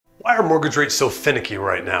Why are mortgage rates so finicky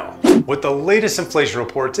right now? With the latest inflation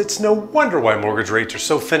reports, it's no wonder why mortgage rates are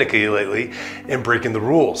so finicky lately and breaking the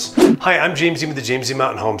rules. Hi, I'm James with the James E.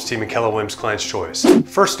 Mountain Homes team and Keller Williams Client's Choice.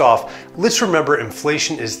 First off, let's remember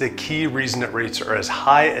inflation is the key reason that rates are as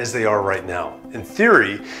high as they are right now. In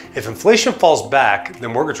theory, if inflation falls back,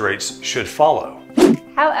 then mortgage rates should follow.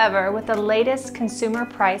 However, with the latest Consumer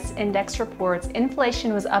Price Index reports,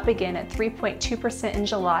 inflation was up again at 3.2% in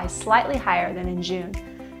July, slightly higher than in June.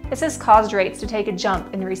 This has caused rates to take a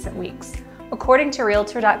jump in recent weeks. According to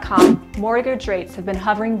Realtor.com, mortgage rates have been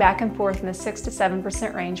hovering back and forth in the 6 to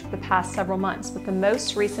 7% range for the past several months, with the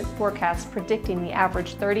most recent forecast predicting the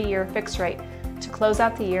average 30-year fixed rate to close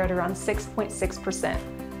out the year at around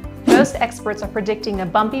 6.6%. Most experts are predicting a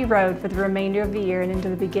bumpy road for the remainder of the year and into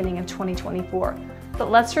the beginning of 2024.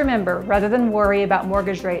 But let's remember, rather than worry about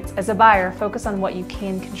mortgage rates, as a buyer, focus on what you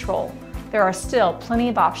can control. There are still plenty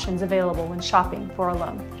of options available when shopping for a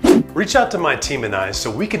loan. Reach out to my team and I so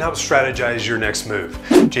we can help strategize your next move.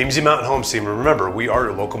 James E. Mountain Homes team, and remember, we are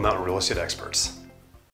your local mountain real estate experts.